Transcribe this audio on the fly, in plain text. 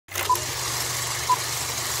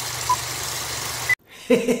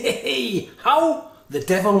Hey, how the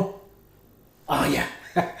devil are ya?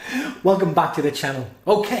 Welcome back to the channel.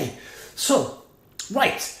 Okay, so,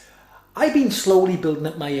 right, I've been slowly building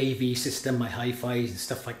up my AV system, my hi-fis and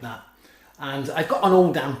stuff like that. And I've got an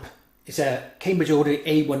old amp. It's a Cambridge Audio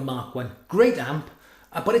A1 Mark 1. Great amp,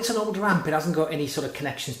 but it's an older amp. It hasn't got any sort of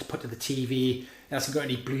connections to put to the TV. It hasn't got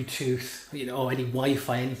any Bluetooth, or any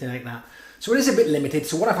Wi-Fi, anything like that. So it is a bit limited.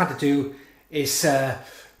 So what I've had to do is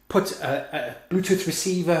put a Bluetooth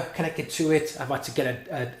receiver connected to it. I've had to get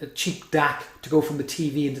a cheap DAC to go from the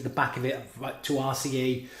TV into the back of it to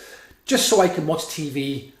RCA, just so I can watch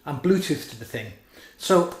TV and Bluetooth to the thing.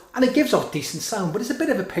 So, and it gives off decent sound, but it's a bit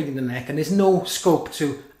of a pain in the neck and there's no scope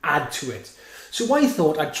to add to it. So I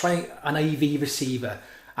thought I'd try an AV receiver,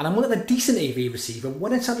 and I'm wanting a decent AV receiver.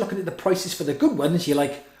 When I start looking at the prices for the good ones, you're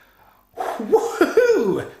like,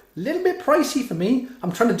 woohoo! A little bit pricey for me.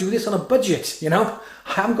 I'm trying to do this on a budget, I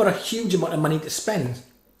haven't got a huge amount of money to spend.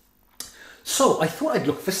 So I thought I'd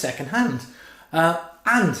look for second hand.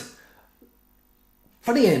 And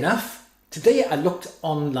funny enough, today I looked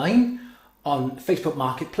online on Facebook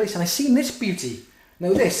Marketplace and I seen this beauty.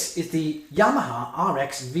 Now this is the Yamaha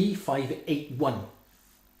RX-V581.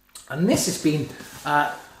 And this has been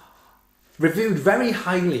reviewed very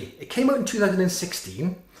highly. It came out in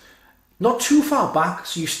 2016. Not too far back,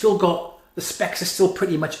 so you've still got, the specs are still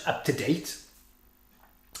pretty much up to date.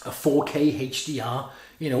 A 4K HDR,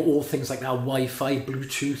 all things like that, Wi-Fi,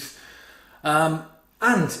 Bluetooth.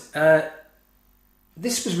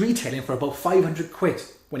 This was retailing for about 500 quid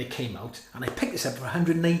when it came out, and I picked this up for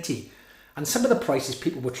 180. And some of the prices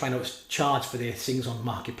people were trying to charge for their things on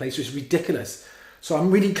Marketplace was ridiculous. So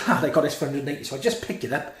I'm really glad I got this for 180, so I just picked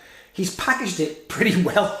it up. He's packaged it pretty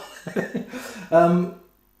well.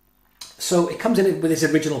 So it comes in with its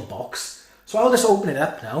original box. So I'll just open it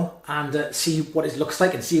up now and see what it looks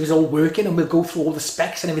like and see if it's all working, and we'll go through all the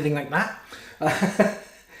specs and everything like that.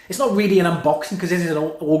 It's not really an unboxing because this is an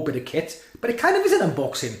old bit of kit, but it kind of is an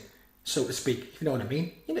unboxing, so to speak, if you know what I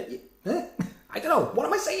mean. I don't know, what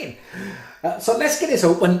am I saying? So let's get this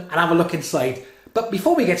open and have a look inside. But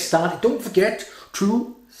before we get started, don't forget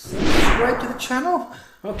to subscribe to the channel,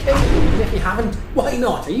 okay? And if you haven't, why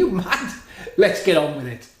not? Are you mad? Let's get on with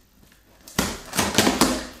it.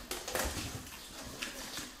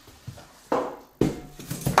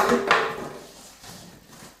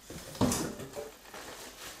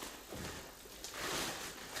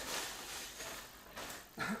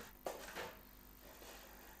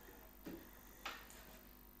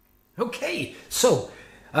 Okay, so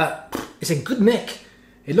it's in good nick.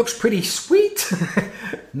 It looks pretty sweet.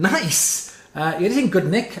 Nice. It is in good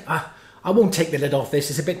nick. I won't take the lid off this.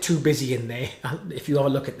 It's a bit too busy in there. If you have a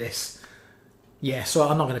look at this. Yeah, so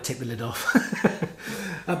I'm not going to take the lid off.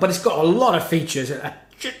 But it's got a lot of features. A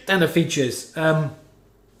shit ton of features. Get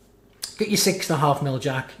your 6.5mm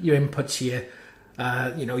jack. Your inputs here.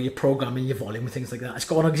 Your programming, your volume and things like that. It's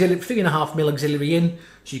got an 3.5mm auxiliary in,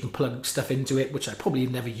 so you can plug stuff into it, which I probably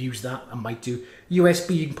never use that. I might do.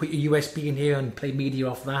 USB, you can put your USB in here and play media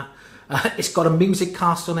off that. It's got a music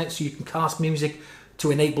cast on it, so you can cast music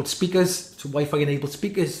to enabled speakers, to Wi-Fi enabled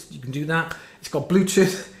speakers. You can do that. It's got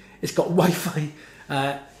Bluetooth. It's got Wi-Fi.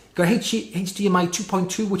 Got HDMI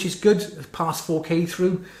 2.2, which is good. It's past 4K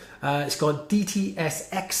through. It's got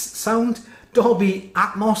DTS:X sound, Dolby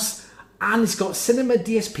Atmos. And it's got Cinema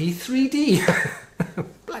DSP 3D.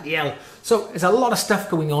 Bloody hell. So there's a lot of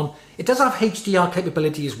stuff going on. It does have HDR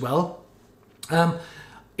capability as well.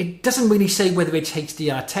 It doesn't really say whether it's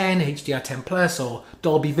HDR10, HDR10 Plus or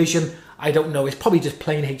Dolby Vision. I don't know. It's probably just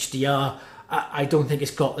plain HDR. I don't think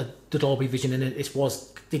it's got the Dolby Vision in it. It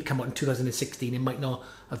did come out in 2016. It might not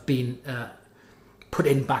have been put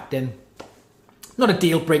in back then. Not a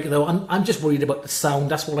deal breaker though. I'm just worried about the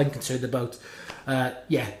sound. That's what I'm concerned about.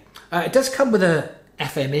 Yeah. It does come with a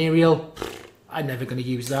FM aerial. I'm never going to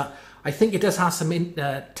use that. I think it does have some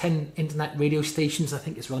 10 internet radio stations. I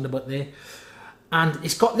think it's round about there. And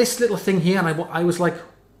it's got this little thing here, and I was like,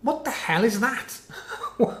 what the hell is that?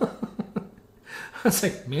 I was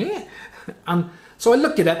like, meh? And so I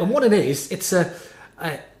looked it up, and what it is, it's a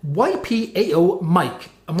YPAO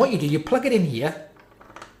mic. And what you do, you plug it in here,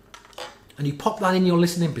 and you pop that in your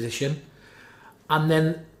listening position, and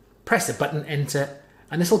then press the button, enter,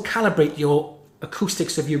 and this will calibrate your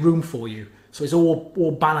acoustics of your room for you. So it's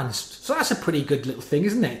all balanced. So that's a pretty good little thing,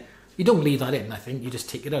 isn't it? You don't leave that in, I think. You just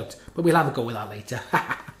take it out. But we'll have a go with that later.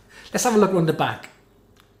 Let's have a look around the back.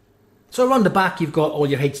 So around the back, you've got all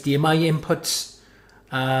your HDMI inputs.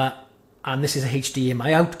 And this is a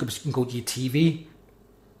HDMI out, because you can go to your TV.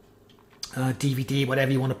 DVD,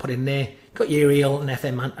 whatever you want to put in there. Got your aerial and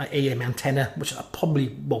FM AM antenna, which I probably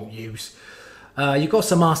won't use. You've got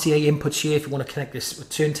some RCA inputs here if you want to connect this with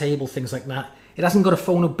turntable, things like that. It hasn't got a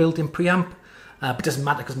phono built-in preamp, but it doesn't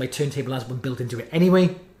matter because my turntable has one built into it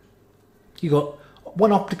anyway. You got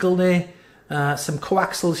one optical there, some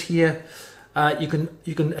coaxials here. You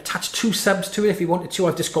can attach 2 subs to it if you wanted to.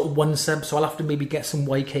 I've just got 1 sub, so I'll have to maybe get some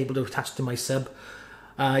Y cable to attach to my sub.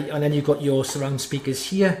 And then you've got your surround speakers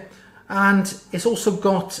here, and it's also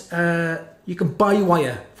got you can buy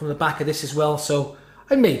wire from the back of this as well. So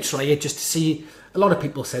I may try it just to see. A lot of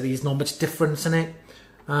people say there's not much difference in it,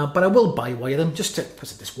 but I will buy wire them just to,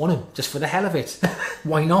 because I just want them, just for the hell of it.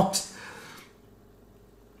 Why not?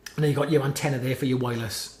 And then you got your antenna there for your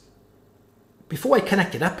wireless. Before I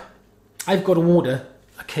connect it up, I've got to order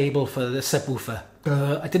a cable for the subwoofer.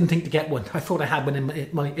 I didn't think to get one. I thought I had one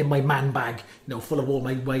in my man bag, you know, full of all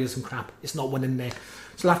my wires and crap. It's not one in there.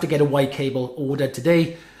 So I'll have to get a Y cable ordered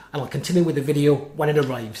today, and I'll continue with the video when it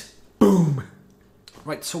arrives. Boom!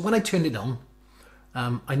 Right, so when I turned it on,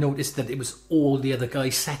 I noticed that it was all the other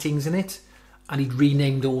guy's settings in it, and he'd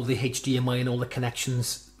renamed all the HDMI and all the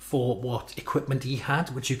connections for what equipment he had,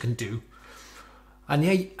 which you can do. And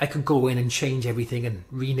yeah, I could go in and change everything and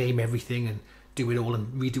rename everything and do it all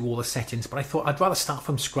and redo all the settings, but I thought I'd rather start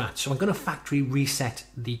from scratch. So I'm going to factory reset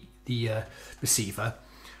the receiver.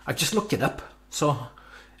 I've just looked it up, so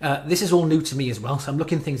this is all new to me as well. So I'm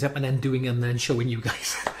looking things up and then doing and then showing you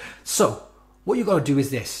guys. So what you got to do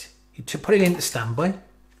is this: to put it into standby,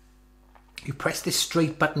 you press this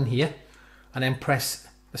straight button here, and then press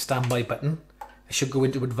the standby button. It should go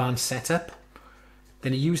into advanced setup.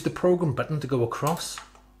 Then you use the program button to go across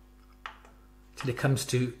till it comes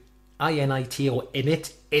to INIT or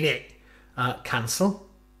init, cancel.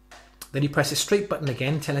 Then you press the straight button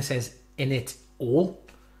again till it says init all.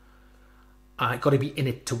 Got to be in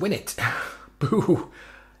it to win it. Boo.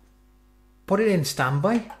 Put it in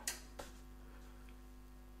standby.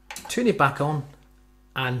 Turn it back on,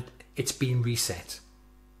 and it's been reset.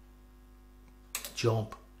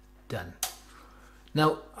 Job done.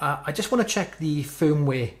 Now, I just want to check the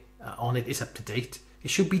firmware on it is up to date. It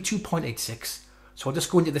should be 2.86. So I'll just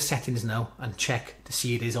go into the settings now and check to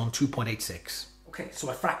see it is on 2.86. Okay, so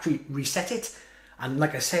I factory reset it. And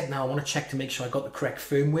like I said, now I want to check to make sure I got the correct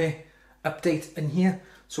firmware update in here.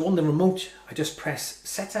 So on the remote, I just press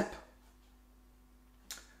setup.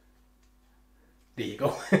 There you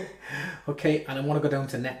go. Okay, and I want to go down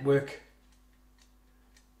to network.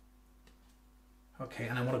 Okay,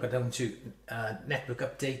 and I want to go down to network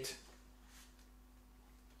update.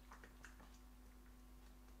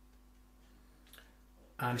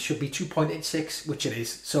 And it should be 2.86, which it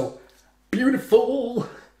is. So, beautiful!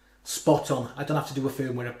 Spot on. I don't have to do a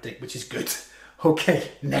firmware update, which is good.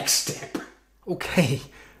 Okay, next step. Okay,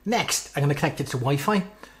 next I'm going to connect it to Wi-Fi.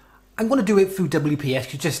 I'm going to do it through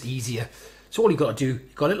WPS, it's just easier. So all you've got to do,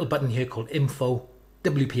 you've got a little button here called Info,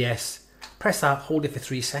 WPS. Press that, hold it for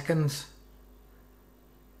 3 seconds.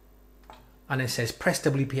 And it says press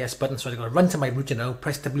WPS button, so I've got to run to my router now,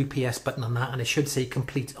 press WPS button on that, and it should say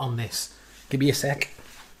complete on this. Give me a sec.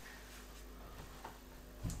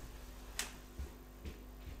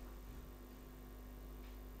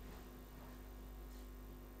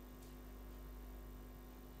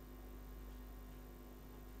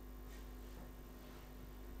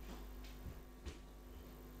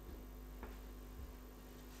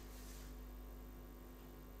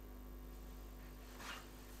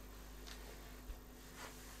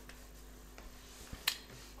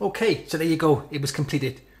 Okay, so there you go, it was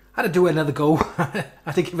completed. I had to do another go. I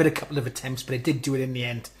had to give it a couple of attempts, but I did do it in the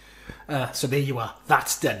end. So there you are,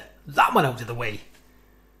 that's done. That one out of the way.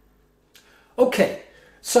 Okay,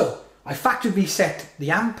 so I factory reset the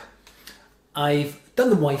amp. I've done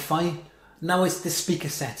the Wi-Fi. Now it's the speaker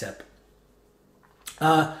setup.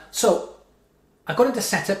 So I got into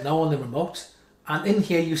setup now on the remote, and in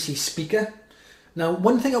here you see speaker. Now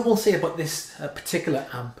one thing I will say about this particular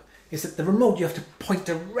amp is that the remote, you have to point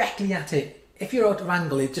directly at it. If you're out of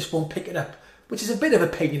angle, it just won't pick it up, which is a bit of a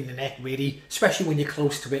pain in the neck really, especially when you're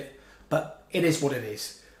close to it, but it is what it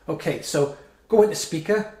is. Okay, so go into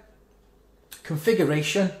speaker,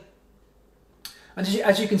 configuration, and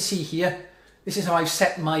as you can see here, this is how I've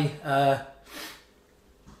set my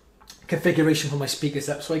configuration for my speakers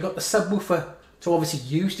up. So I got the subwoofer to obviously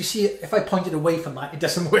use. You see, if I point it away from that, it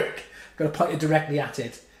doesn't work. I've got to point it directly at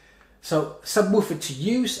it. So subwoofer to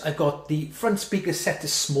use, I've got the front speakers set to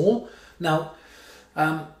small. Now,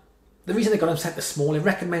 the reason I got them set to small, it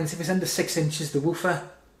recommends if it's under 6 inches, the woofer,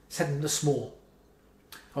 set them to small.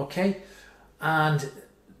 Okay, and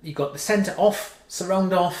you got the center off, surround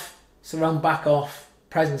back off,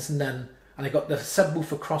 presence none. And I got the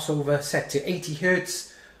subwoofer crossover set to 80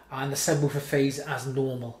 Hertz and the subwoofer phase as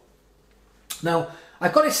normal. Now,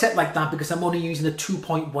 I've got it set like that because I'm only using a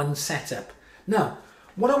 2.1 setup. Now,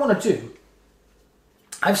 what I want to do,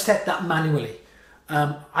 I've set that manually.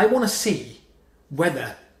 I want to see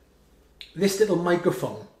whether this little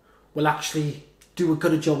microphone will actually do a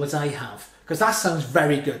good a job as I have, because that sounds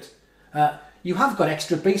very good. You have got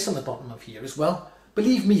extra bass on the bottom of here as well.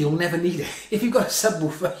 Believe me, you'll never need it. If you've got a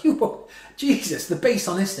subwoofer, you won't. Jesus, the bass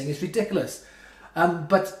on this thing is ridiculous.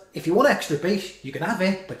 But if you want extra bass, you can have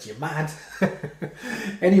it, but you're mad.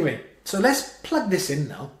 Anyway, so let's plug this in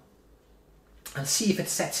now and see if it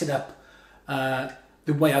sets it up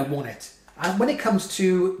the way I want it. And when it comes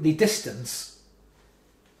to the distance,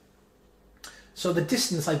 so the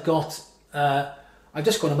distance I've got, I've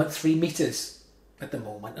just got them at 3 meters at the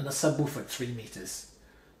moment, and a subwoofer at 3 meters.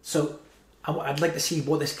 So I'd like to see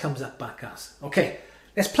what this comes up back as. Okay,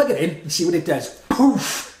 let's plug it in and see what it does.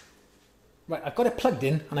 Poof! Right, I've got it plugged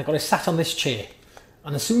in and I've got it sat on this chair.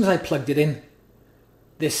 And as soon as I plugged it in,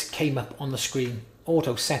 this came up on the screen,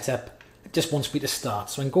 auto setup. It just wants me to start.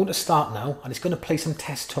 So I'm going to start now, and it's going to play some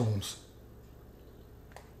test tones.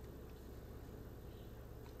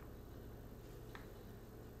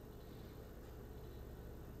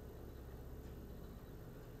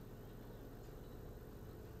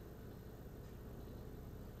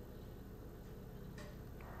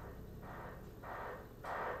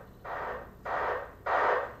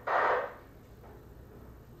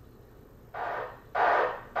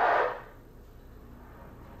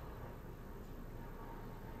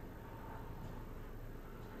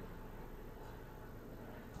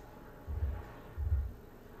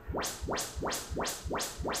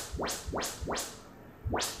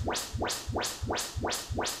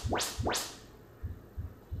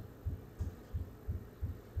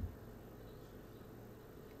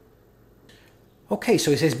 Okay,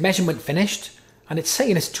 so it says measurement finished, and it's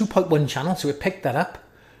saying it's 2.1 channel, so it picked that up.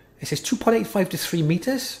 It says 2.85 to 3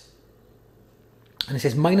 meters, and it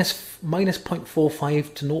says minus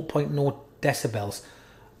 0.45 to 0.0 decibels.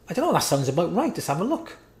 I don't know, that sounds about right. Let's have a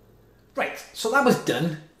look. Right, so that was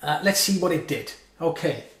done. Let's see what it did.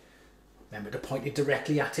 Okay, remember to point it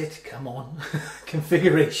directly at it. Come on,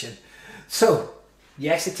 configuration. So,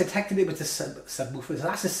 yes, it detected it with the subwoofer. So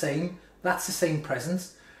that's the same. That's the same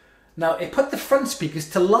presence. Now, it put the front speakers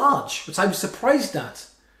to large, which I was surprised at,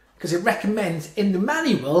 because it recommends in the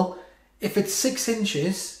manual, if it's 6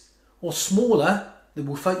 inches or smaller, the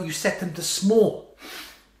woofer, you set them to small.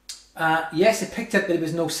 Yes, it picked up that there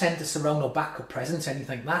was no center surround or backup presence,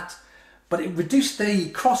 anything like that, but it reduced the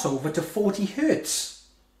crossover to 40 hertz,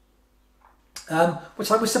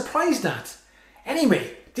 which I was surprised at.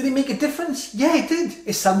 Anyway, did it make a difference? Yeah, it did.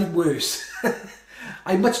 It sounded worse.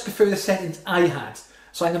 I much prefer the settings I had.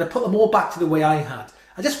 So I'm going to put them all back to the way I had.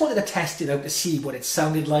 I just wanted to test it out to see what it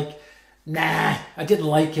sounded like. Nah, I didn't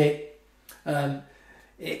like it.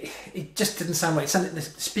 It just didn't sound right. The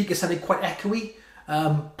speaker sounded quite echoey.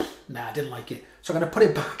 Nah, I didn't like it. So I'm going to put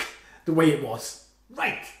it back the way it was.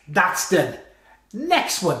 Right, that's done.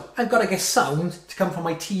 Next one, I've got to get sound to come from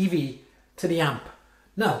my TV to the amp.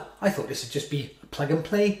 Now, I thought this would just be a plug and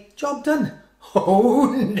play, job done.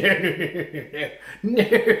 Oh, no.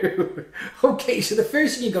 Okay, so the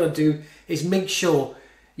first thing you've got to do is make sure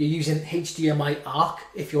you're using HDMI ARC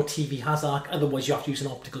if your TV has ARC, otherwise you have to use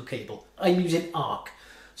an optical cable. I'm using ARC.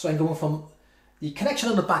 So I'm going from the connection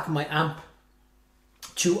on the back of my amp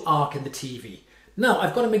to ARC in the TV. Now,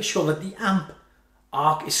 I've got to make sure that the amp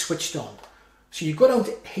ARC is switched on. So you go down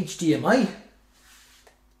to HDMI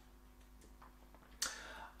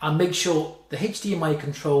and make sure the HDMI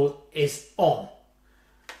control is on.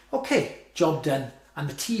 Okay, job done. And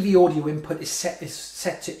the TV audio input is set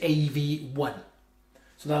to AV1.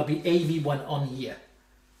 So that'll be AV1 on here.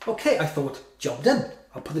 Okay, I thought, job done.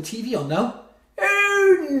 I'll put the TV on now.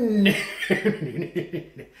 Oh, no.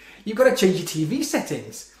 You've got to change your TV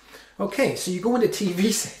settings. Okay, so you go into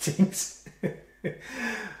TV settings. Okay.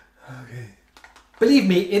 Believe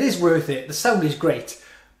me, it is worth it. The sound is great.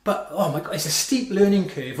 But, oh my God, it's a steep learning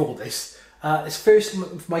curve, all this.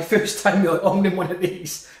 It's my first time owning one of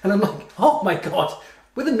these. And I'm like, oh my God.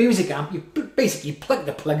 With a music amp, you basically plug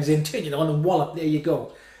the plugs in, turn it on, and wallop, there you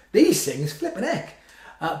go. These things, flipping heck.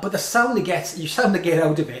 But the sound you sound to get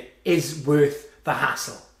out of it is worth the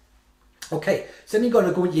hassle. Okay, so then you've got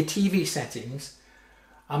to go into your TV settings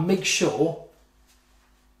and make sure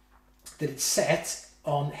that it's set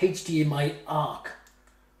on HDMI ARC.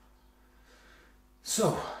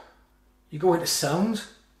 So, you go into sound,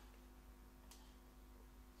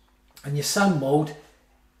 and your sound mode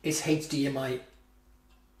is HDMI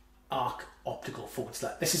ARC optical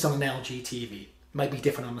 / This is on an LG TV. Might be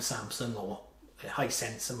different on a Samsung or a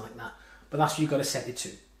Hisense, something like that. But that's what you've got to set it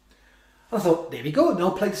to. I thought, there we go,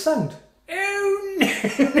 now play the sound. Oh no!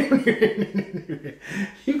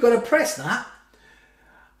 You've got to press that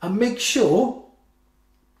and make sure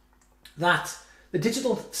that the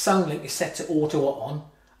digital sound link is set to auto on,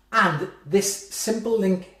 and this Simple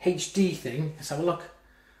Link HD thing, let's have a look.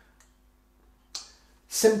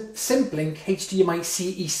 Simplink HDMI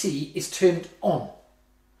CEC is turned on.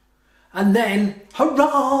 And then,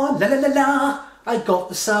 hurrah, la la la la, I got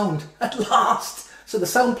the sound at last. So the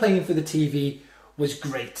sound playing for the TV was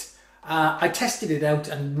great. I tested it out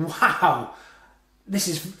and wow, this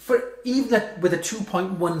is, for even with a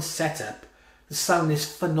 2.1 setup, the sound is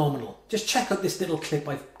phenomenal. Just check out this little clip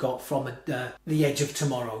I've got from The Edge of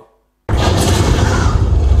Tomorrow.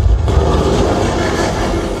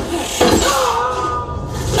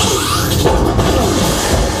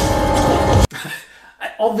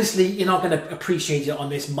 Obviously, you're not going to appreciate it on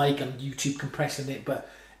this mic on YouTube compressing it, but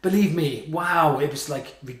believe me, wow, it was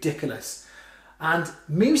like ridiculous. And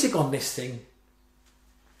music on this thing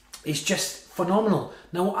is just phenomenal.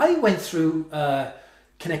 Now, I went through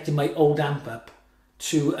connecting my old amp up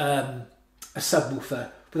to a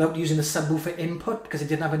subwoofer without using the subwoofer input because it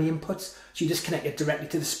didn't have any inputs. So you just connect it directly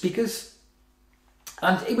to the speakers.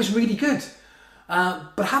 And it was really good.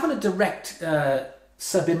 But having a direct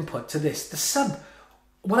sub input to this, the sub,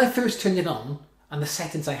 when I first turned it on and the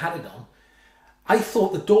settings I had it on, I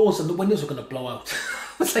thought the doors and the windows were going to blow out.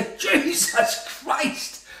 I was like, Jesus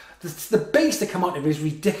Christ! The bass that come out of it is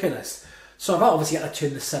ridiculous. So I've obviously had to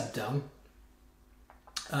turn the sub down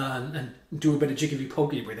and do a bit of jiggery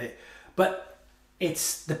pokery with it. But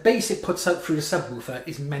it's the bass it puts out through the subwoofer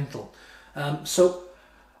is mental. So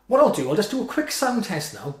what I'll do, I'll just do a quick sound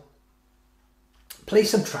test now, play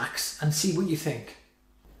some tracks and see what you think.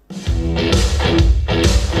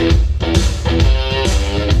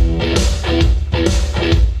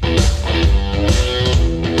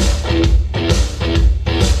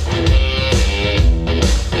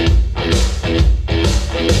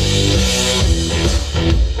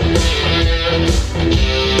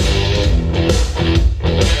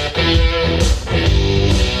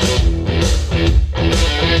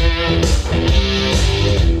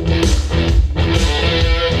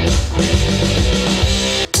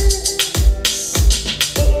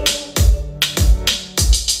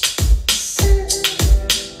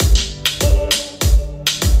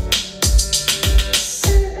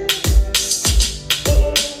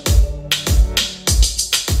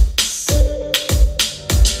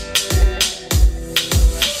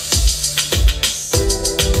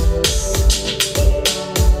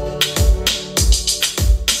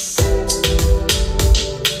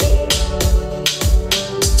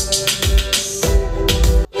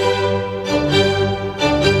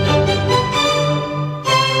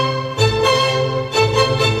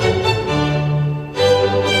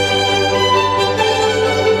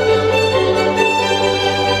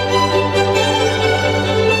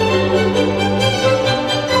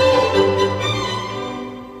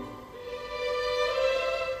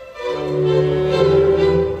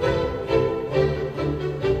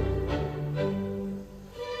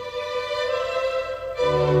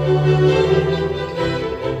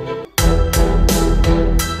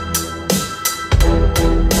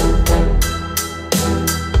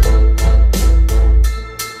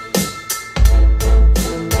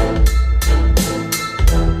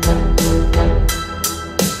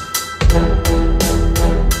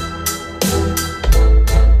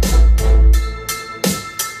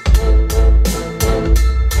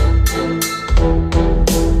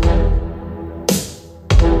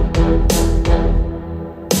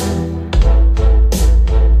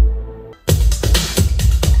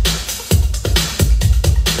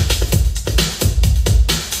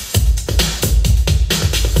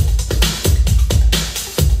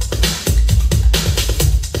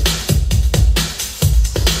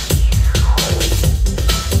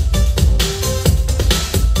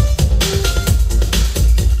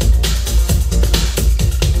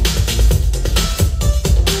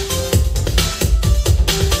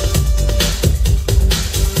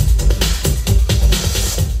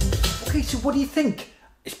 What do you think?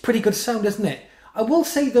 It's pretty good sound, isn't it? I will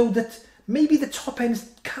say though that maybe the top ends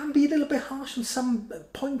can be a little bit harsh on some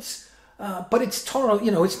points, but it's tolerable.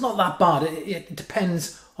 You know, it's not that bad. It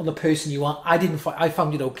depends on the person you are. I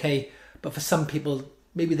found it okay, but for some people,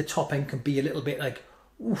 maybe the top end can be a little bit like,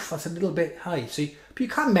 oof, that's a little bit high. So you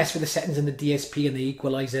can mess with the settings in the DSP and the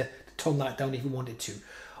equalizer to tone that down if you wanted to.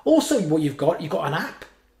 Also, what you've got an app,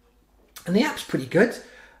 and the app's pretty good.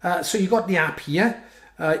 So you've got the app here.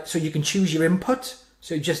 So you can choose your input,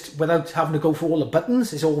 so just without having to go through all the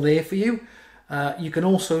buttons, it's all there for you. You can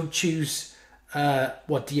also choose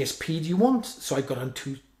what DSP do you want? So I've got on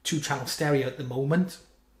two channel stereo at the moment.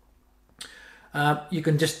 You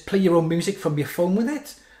can just play your own music from your phone with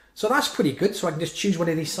it. So that's pretty good. So I can just choose one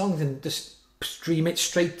of these songs and just stream it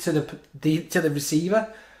straight to the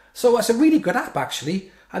receiver. So it's a really good app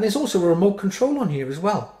actually. And there's also a remote control on here as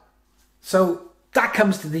well. So that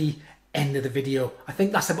comes to the end of the video. I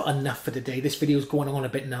think that's about enough for today. This video's going on a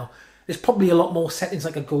bit now. There's probably a lot more settings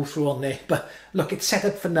I could go through on there, but look, it's set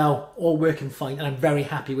up for now, all working fine, and I'm very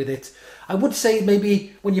happy with it. I would say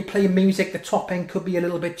maybe when you're playing music, the top end could be a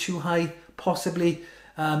little bit too high, possibly.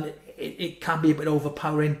 It can be a bit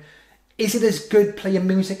overpowering. Is it as good playing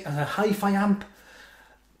music as a hi-fi amp?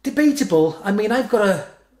 Debatable. I mean, I've got a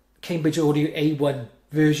Cambridge Audio A1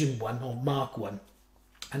 version 1 or Mark 1,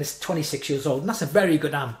 and it's 26 years old, and that's a very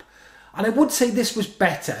good amp. And I would say this was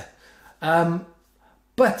better,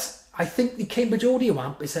 but I think the Cambridge Audio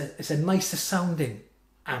amp is a nicer sounding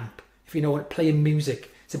amp. If you know what, playing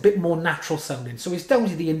music, it's a bit more natural sounding. So it's down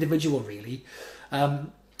to the individual, really.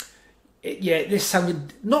 Yeah, this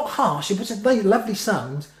sounded not harsh. It was a very lovely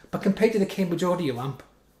sound, but compared to the Cambridge Audio amp,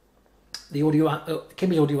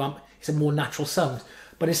 Cambridge Audio amp is a more natural sound.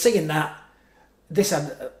 But in saying that, this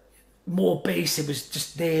had more bass. It was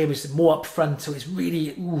just there. It was more up front, so it's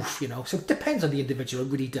really oof, you know. So it depends on the individual.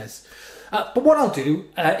 It really does. But what I'll do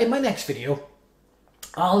in my next video,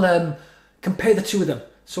 I'll compare the two of them.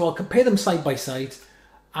 So I'll compare them side by side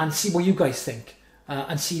and see what you guys think,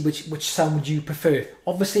 and see which sound you prefer.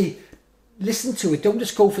 Obviously, listen to it. Don't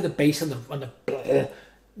just go for the bass and the bleh.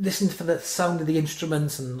 Listen for the sound of the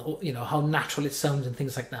instruments and, you know, how natural it sounds and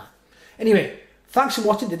things like that. Anyway, thanks for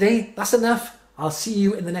watching today. That's enough. I'll see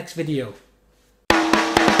you in the next video.